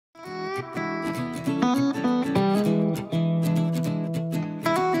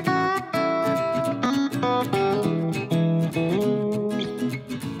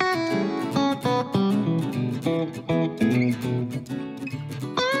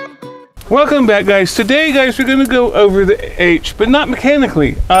Welcome back, guys. Today, guys, we're going to go over the H, but not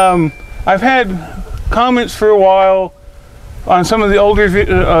mechanically. I've had comments for a while on some of the older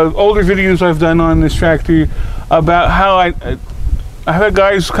videos I've done on this tractor about how I've had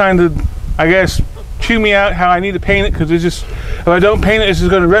guys kind of, I guess, chew me out how I need to paint it, because it's just, if I don't paint it, it's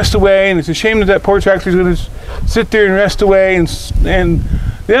just going to rust away, and it's a shame that that poor tractor is going to sit there and rust away. And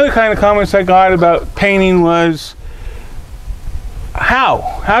the other kind of comments I got about painting was,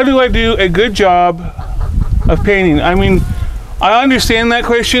 how do I do a good job of painting? I mean, I understand that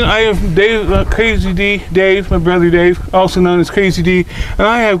question. I have Dave, Crazy D, Dave, my brother Dave, also known as Crazy D, and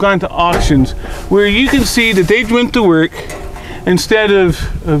I have gone to auctions where you can see that they went to work. Instead of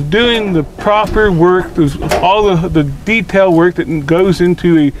doing the proper work, all the detail work that goes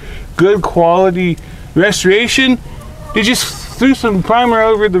into a good quality restoration, they just threw some primer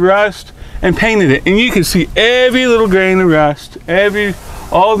over the rust and painted it, and you can see every little grain of rust,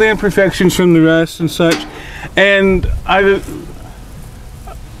 all the imperfections from the rust and such. And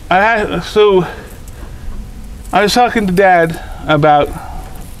so I was talking to Dad about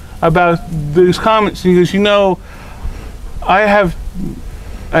those comments, and he goes, you know, I have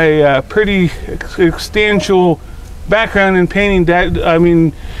a pretty substantial background in painting, Dad. I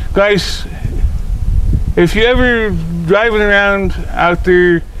mean, guys, if you ever driving around out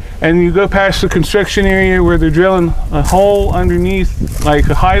there and you go past the construction area where they're drilling a hole underneath, like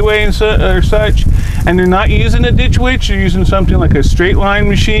a highway and or such, and they're not using a ditch witch, they're using something like a straight line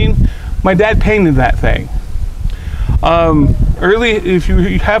machine, my dad painted that thing. If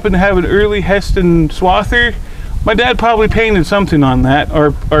you happen to have an early Heston swather, my dad probably painted something on that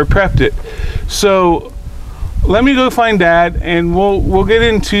or prepped it. So let me go find Dad, and we'll get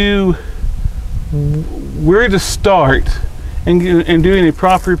into where to start and doing a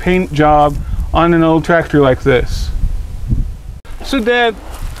proper paint job on an old tractor like this. So Dad,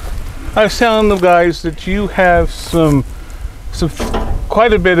 I was telling the guys that you have some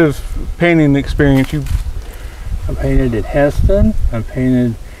quite a bit of painting experience. I painted at Heston. I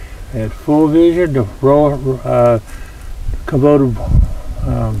painted at Full Vision, the Kubota,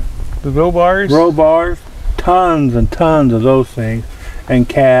 the roll bars, tons and tons of those things, and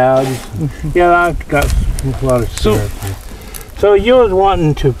cabs. Yeah, I've got a lot of stuff. So you was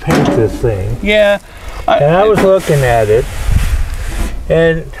wanting to paint this thing. Yeah. I was looking at it,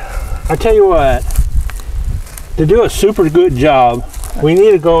 and I tell you what, to do a super good job, we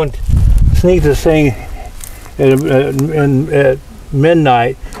need to go and sneak this thing at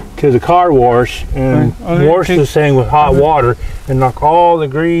midnight to the car wash and wash this thing with hot water and knock all the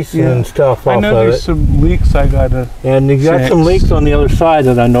grease and stuff off of it. I know there's some leaks I gotta and you got some leaks on the other side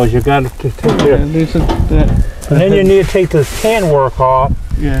that I know you got to take care of. And then you need to take this tan work off.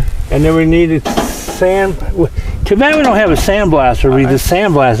 Yeah. And then we need to sand. Too bad we don't have a sandblaster. We just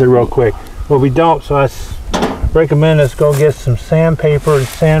sandblast it real quick. Well, we don't, so I recommend us go get some sandpaper and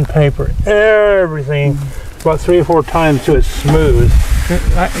sandpaper everything about 3 or 4 times till it's smooth.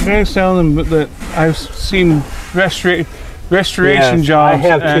 I gotta tell them that I've seen restoration jobs I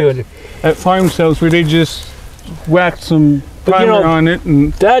have too. At farm sales where they just whacked some primer on it,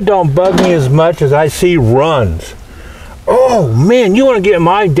 and that don't bug me as much as I see runs. Oh man, you want to get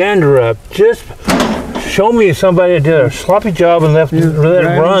my dander up? Just show me somebody that did a sloppy job and left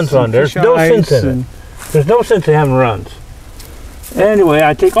runs on. There's no sense in it. There's no sense in having runs. Anyway,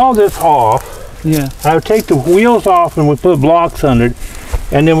 I take all this off. Yeah. I would take the wheels off and we put blocks under it,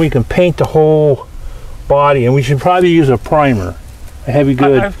 and then we can paint the whole body. And we should probably use a primer, a heavy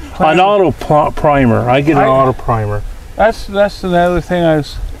good, an auto primer. I get an auto primer. That's another thing I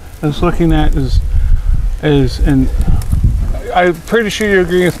was looking at is, and I'm pretty sure you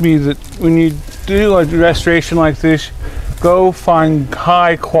agree with me that when you do a restoration like this, go find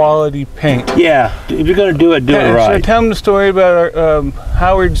high quality paint. Yeah, if you're going to do it, do it right. So tell them the story about our,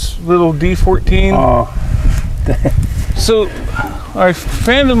 Howard's little D14. Oh. So our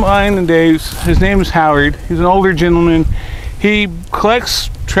friend of mine and Dave's, his name is Howard. He's an older gentleman. He just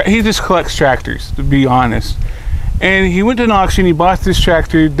collects tractors, to be honest. And he went to an auction. He bought this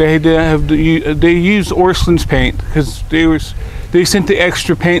tractor. They used Orscheln's paint because they sent the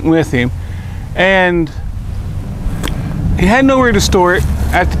extra paint with him, and he had nowhere to store it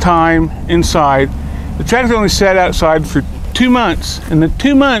at the time inside. The tractor only sat outside for 2 months, and in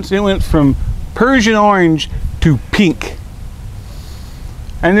 2 months it went from Persian orange to pink,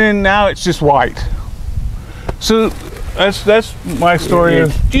 and then now it's just white. So that's my story.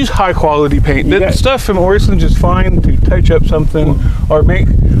 Of use high quality paint. The stuff from Orscheln's is fine to touch up something or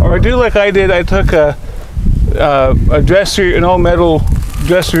do like I did. I took a dresser, an all metal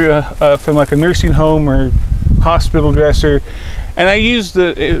dresser from like a nursing home or hospital dresser, and I used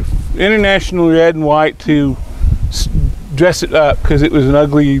international red and white to dress it up because it was an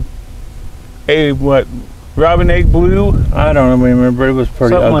ugly, robin egg blue? I don't remember. It was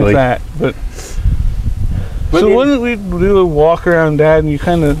pretty Something ugly. like that. But so wouldn't we do a walk around, Dad, and you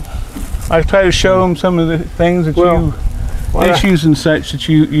kind of, I try to show them some of the things that issues and such that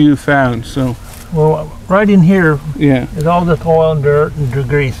you found. So. Well, right in here Yeah. is all this oil and dirt and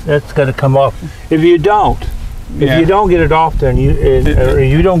grease. That's got to come off. If you don't get it off, then or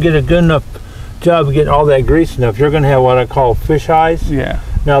you don't get a good enough job of getting all that grease enough, you're going to have what I call fish eyes. Yeah.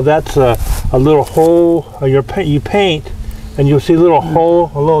 Now that's a little hole. You paint, and you'll see a little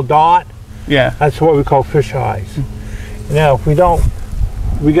hole, a little dot. Yeah. That's what we call fish eyes. Now, if we don't,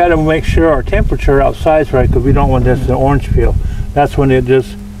 we got to make sure our temperature outside is right, because we don't want this an orange peel. That's when it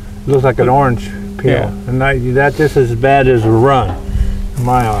just looks like an orange peel. Yeah. And that just as bad as a run, in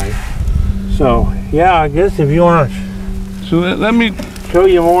my eye. So, yeah, I guess if you want to So let me show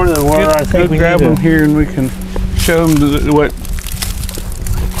you more than where I think we grab need them to. here, and we can show them what.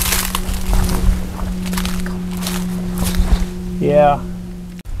 Yeah.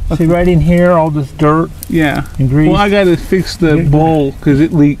 See right in here, all this dirt Yeah. and grease. Well, I got to fix the bowl because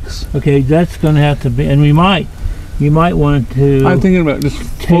it leaks. Okay, that's going to have to be, and you might want to. I'm thinking about just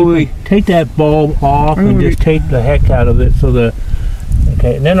fully. take that bulb off I'm and gonna just take the heck out of it. So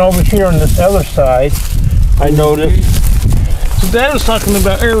okay, and then over here on this other side, I noticed. So Dad was talking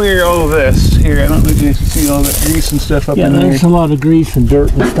about earlier all of this here. I don't know if you can see all that grease and stuff up Yeah, in there. there's a lot of grease and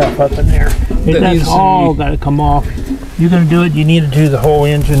dirt and stuff up in there. And That needs that's to all be- got to come off. You're going to do it. You need to do the whole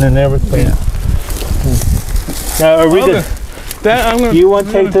engine and everything. Yeah. Now, are we Okay. gonna, I'm gonna, You want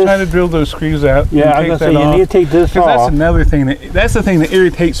to take this? try to drill those screws out. yeah, and I'm take going to that say you off. need to take this 'Cause that's off. another thing that's the thing that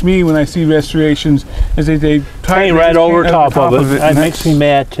irritates me when I see restorations is that they try Paint to right just over paint top of it. That and makes me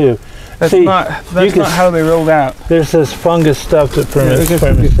mad too. That's See, not you can how they rolled out. There's this fungus stuff that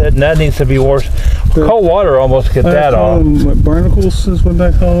Yeah, and that needs to be washed. Cold water almost get that I call off. them, what, barnacles is what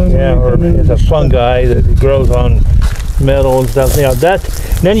I call them. Yeah, or it's a fungi that grows on metal and stuff. You know,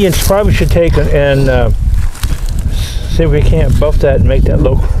 then you probably should take and see if we can't buff that and make that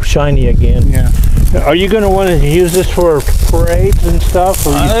look shiny again. Yeah. Are you going to want to use this for parades and stuff?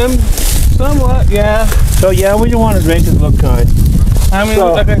 Or Somewhat, yeah. so yeah, we don't want to make it look nice. I mean,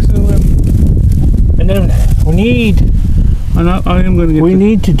 So- like I said, And then I am going to get.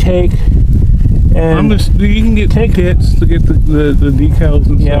 need to take and You can get kits to get the decals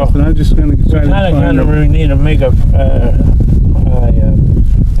and Yeah. stuff, and I'm just going to try to find kind of them. really need to make a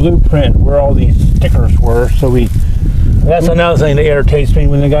blueprint where all these stickers were. So that's another thing that irritates me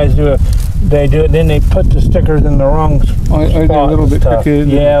when the guys do it. They do it, then they put the stickers in the wrong Are they a spot little and bit stuff. crooked?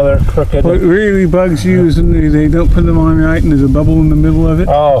 Yeah, they're crooked. What really bugs you is when they don't put them on right, and there's a bubble in the middle of it.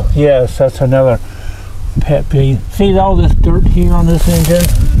 Oh yes, that's another pet peeve. See all this dirt here on this engine?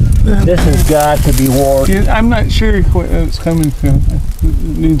 This has got to be washed. Yeah, I'm not sure where it's coming from.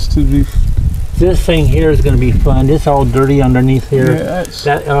 It needs to be. This thing here is going to be fun. It's all dirty underneath here. Yeah, that's.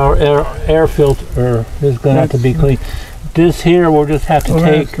 That our air filter is going to have to be clean. This here we'll just have to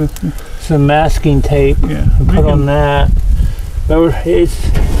take some masking tape Yeah. and put on that. But it's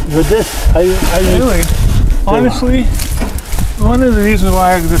with this. Really, honestly, one of the reasons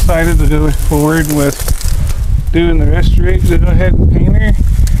why I decided to go forward with doing the restoration, to go ahead and paint her,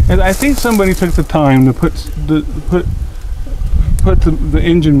 is I think somebody took the time to put the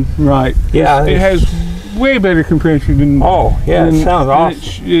engine right. Yeah, it has way better compression than. Oh yeah, it sounds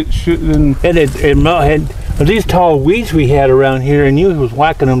awesome. It should. Than, And it had these tall weeds we had around here, and you was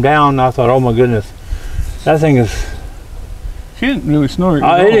whacking them down. And I thought, oh my goodness, that thing is. she didn't really snort.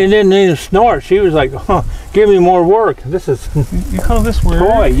 It didn't even snort. She was like, huh, give me more work. This is You call this work?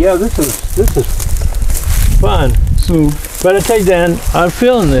 boy, yeah, this is fun. So But I tell you, Dan, I'm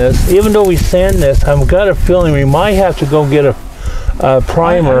feeling this. Even though we sand this, I've got a feeling we might have to go get a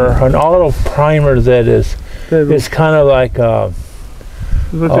primer, an auto primer that is kind of like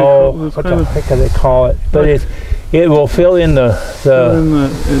what the heck do they call it? But it will fill in the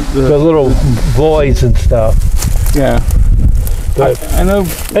little voids and stuff. Yeah. But I know.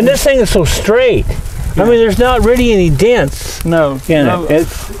 and this thing is so straight. I mean, there's not really any dents No. in no, it.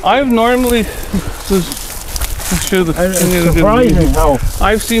 It's I've normally. Let's show the. surprising how.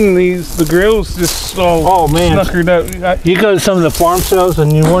 I've seen the grills just all Oh man, snuckered up. you go to some of the farm sales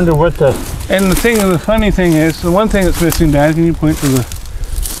and you wonder what the. And the funny thing is, the one thing that's missing, Dad, can you point to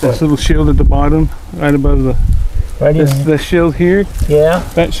this little shield at the bottom, right above the shield here? Yeah.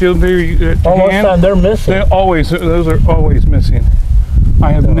 That shield there. Almost time they're missing. Those are always missing.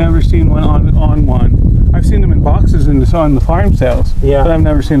 I have never seen one on one. I've seen them in boxes on the farm sales, Yeah. but I've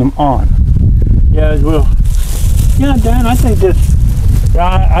never seen them on. Yeah, well. Yeah, Dan, I think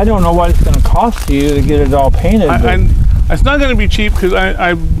I don't know what it's going to cost you to get it all painted. It's not going to be cheap because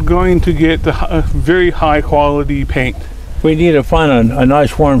I'm going to get the very high quality paint. We need to find a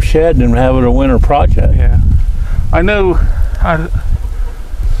nice warm shed and have it a winter project. Yeah, I know.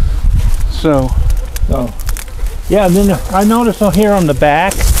 So, yeah. Then I noticed here on the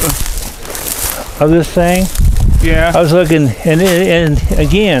back of this thing. Yeah. I was looking, and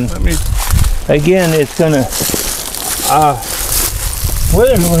again, it's gonna.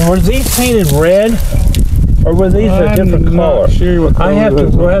 Were these painted red, or were these a different color? Sure what color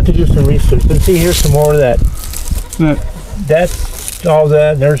we'll have to do some research. And see, here's some more of that. That's all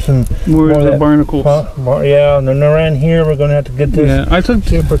that. There's some more of the barnacles. Yeah, and then around here we're gonna have to get this. Yeah, I took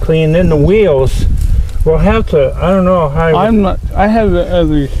super clean. Then the wheels, we'll have to. I don't know how. I have the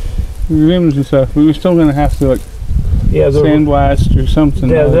other rims and stuff, but we're still gonna have to sandblast or something.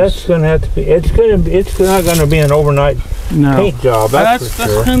 Yeah, that's gonna have to be. It's not gonna be an overnight paint job. That's for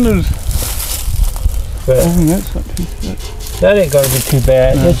sure. Kind of. That's not too bad. That ain't gonna be too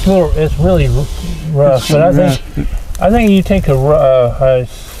bad. No. It's really rough. But I think you take a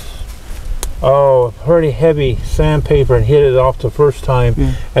pretty heavy sandpaper and hit it off the first time,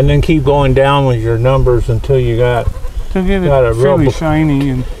 and then keep going down with your numbers until you got it really shiny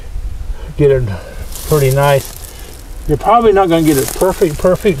and get it pretty nice. You're probably not going to get it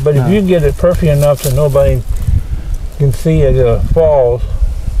perfect, but if you get it perfect enough that nobody can see it falls,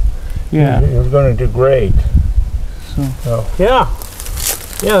 you're going to do great. So yeah.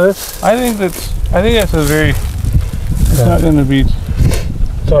 I think that's a very. It's not going to be.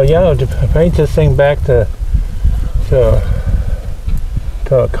 So to paint this thing back to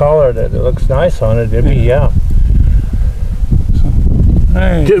a color that looks nice on it, it'd be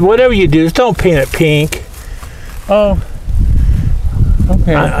whatever you do, just don't paint it pink. Oh,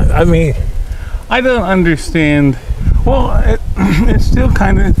 okay. I mean, I don't understand. Well, it's still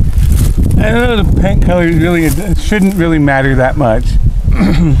kind of. I know the paint color it shouldn't really matter that much.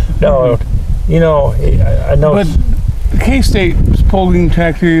 No, I know. But the K-State pulling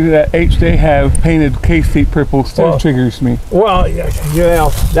tractor that they have painted K-State purple still triggers me. Well,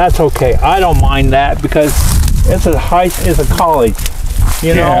 that's okay. I don't mind that because it's a college,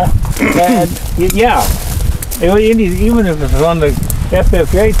 know. And even if it's on the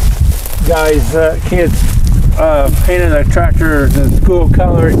FFA guys, kids painted a tractor the school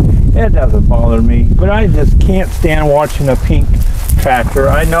color, it doesn't bother me. But I just can't stand watching a pink tractor.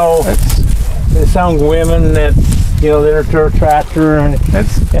 I know there's some women that they're a tractor, and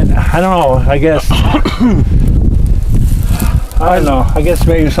I don't know. I guess I don't know. I guess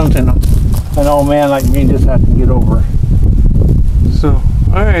maybe something an old man like me just has to get over. So,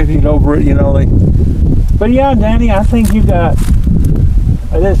 all right, get over it, But yeah, Danny, I think you got.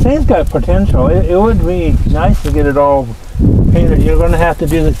 This thing's got potential. It would be nice to get it all painted. You're going to have to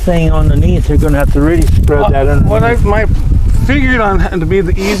do the thing underneath. You're going to have to really spread that underneath. What I figured on to be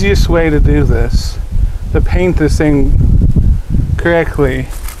the easiest way to do this, to paint this thing correctly.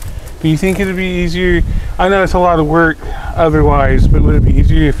 Do you think it'd be easier? I know it's a lot of work otherwise, but would it be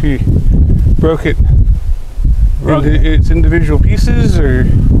easier if you broke it into its individual pieces, or?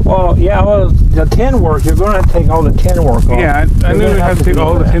 Well, the tin work, you're going to take all the tin work off. Yeah, I knew you had to take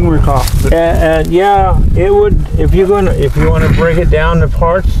all the tin work off. And it would, if you want to break it down to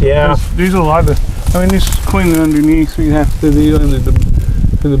parts, There's a lot of, this is cleaning underneath, so you have to do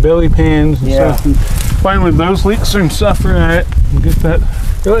the belly pans and stuff. And finally, those leaks and stuff at it, and get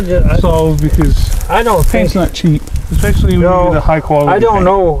that solved, because I don't think paint's not cheap, especially when you get a high quality. I don't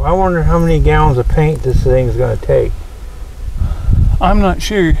know. I wonder how many gallons of paint this thing's going to take. I'm not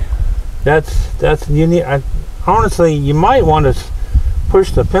sure. That's you need. Honestly, you might want to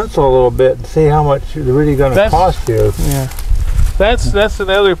push the pencil a little bit and see how much it's really going to cost you. Yeah, that's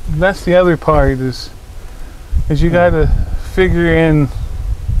the other part is you got to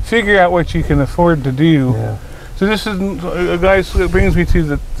figure out what you can afford to do. Yeah. So this is, guys, it brings me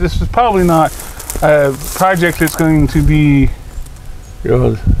to this is probably not a project that's going to be.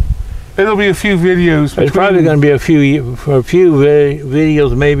 It'll be a few videos. It's probably going to be a few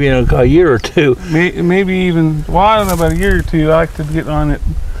videos, maybe in a year or two. Maybe even. Well, I don't know, about a year or two. I like to get on it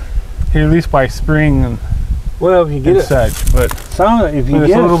here at least by spring and. Well, if you get such, but if you get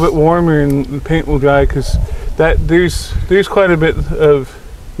it's a little bit warmer and the paint will dry, because there's quite a bit of.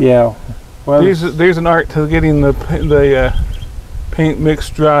 Yeah. Well, there's an art to getting the paint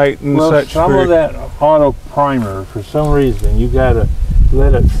mixed right and such. Some of that auto primer, for some reason, you got to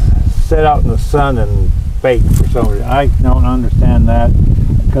let it set out in the sun and bake for some reason. I don't understand that,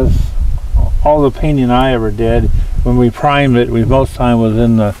 because all the painting I ever did, when we primed it, most time was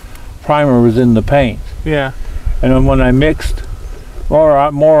in the primer was in the paint. Yeah. And then when I mixed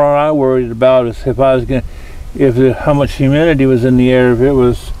More I worried about is if I was gonna, how much humidity was in the air. If it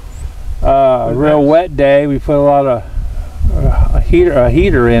was a real wet day, we put a lot of a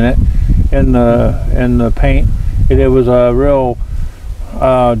heater in it, in the paint. If it was a real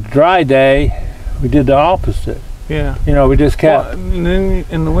dry day, we did the opposite. Yeah. You know, we just kept. Well, and then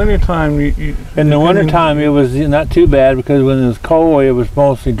in the wintertime, in the wintertime, it was not too bad because when it was cold, it was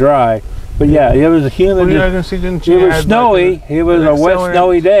mostly dry. But yeah, it was humid. Well, it was snowy. Like it was a wet,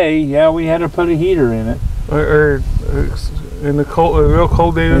 snowy day. Yeah, we had to put a heater in it. Or in the cold, a real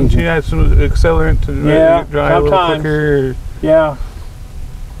cold day, didn't you add some accelerant to dry sometimes. a little quicker? Yeah.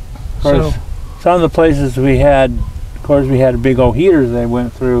 So some of the places we had, of course, we had big old heaters they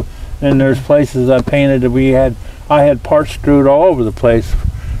went through. And there's places I painted that I had parts screwed all over the place,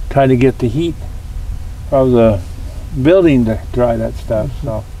 trying to get the heat of the building to dry that stuff.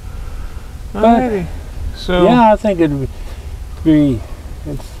 So. Alrighty. So yeah, I think it'd be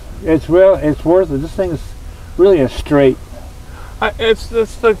it's worth it. This thing is really a straight. It's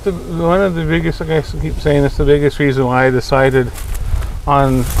like one of the biggest. Like I keep saying, it's the biggest reason why I decided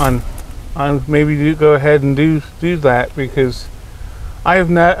on maybe go ahead and do that, because I've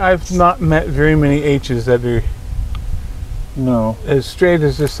not met very many H's that are as straight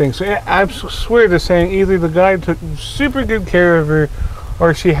as this thing. So I swear to saying, either the guy took super good care of her,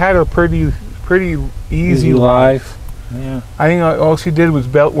 or she had a pretty easy life. Yeah. I think all she did was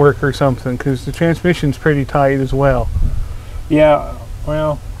belt work or something, because the transmission's pretty tight as well. Yeah.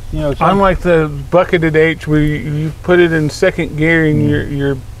 Well, you know, unlike the bucketed H where you put it in second gear and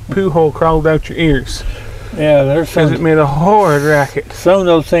your poo hole crawled out your ears. Yeah, there's some. Because it made a horrid racket. Some of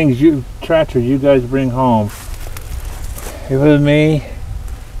those things tractors you guys bring home. If it was me,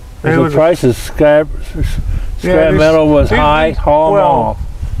 if the price of scrap metal was high, haul them off.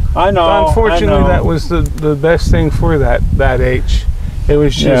 I know. Unfortunately, that was the best thing for that H. It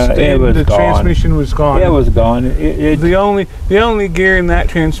was just the transmission was gone. It was gone. The only gear in that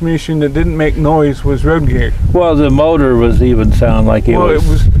transmission that didn't make noise was road gear. Well, the motor was even sound like it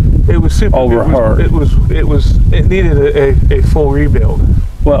was super overhard. It needed a full rebuild.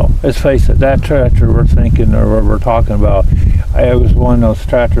 Well, let's face it, that tractor we're thinking or we're talking about, it was one of those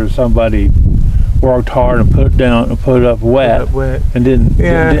tractors somebody worked hard and put up wet, and didn't.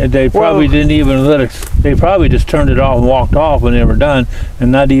 Yeah. They probably didn't even let it. They probably just turned it off and walked off when they were done,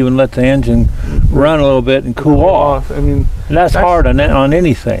 and not even let the engine run a little bit and cool off. I mean, and that's hard on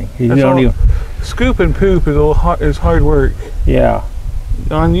anything. You don't even. Scoop and poop is hard work. Yeah.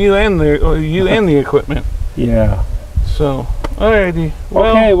 On you and the equipment. Yeah. So, alrighty.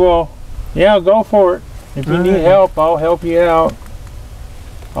 Well, okay. Well, yeah, go for it. If you need help, I'll help you out.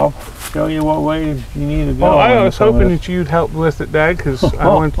 I'll show you what way you need to go. Well, I was hoping that you'd help with it, Dad, because I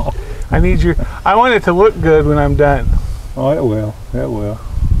want it to look good when I'm done. Oh, it will. It will.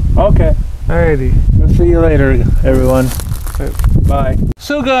 Okay. Alrighty. We'll see you later, everyone. Bye.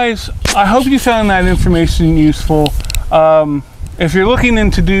 So, guys, I hope you found that information useful. If you're looking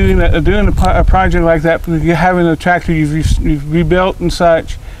into doing a project like that, you're having a tractor you've rebuilt and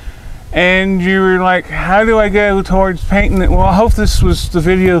such, and you were like, how do I go towards painting it? Well, I hope the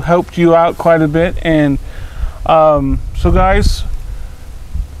video helped you out quite a bit. And so guys,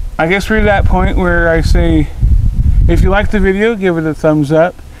 I guess we're at that point where I say, if you like the video, give it a thumbs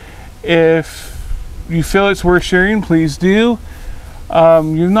up. If you feel it's worth sharing, please do.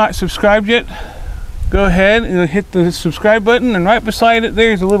 You're not subscribed yet, go ahead and hit the subscribe button, and right beside it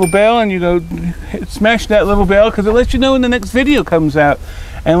there's a little bell, and you go smash that little bell because it lets you know when the next video comes out.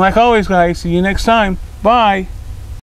 And like always, guys, see you next time. Bye.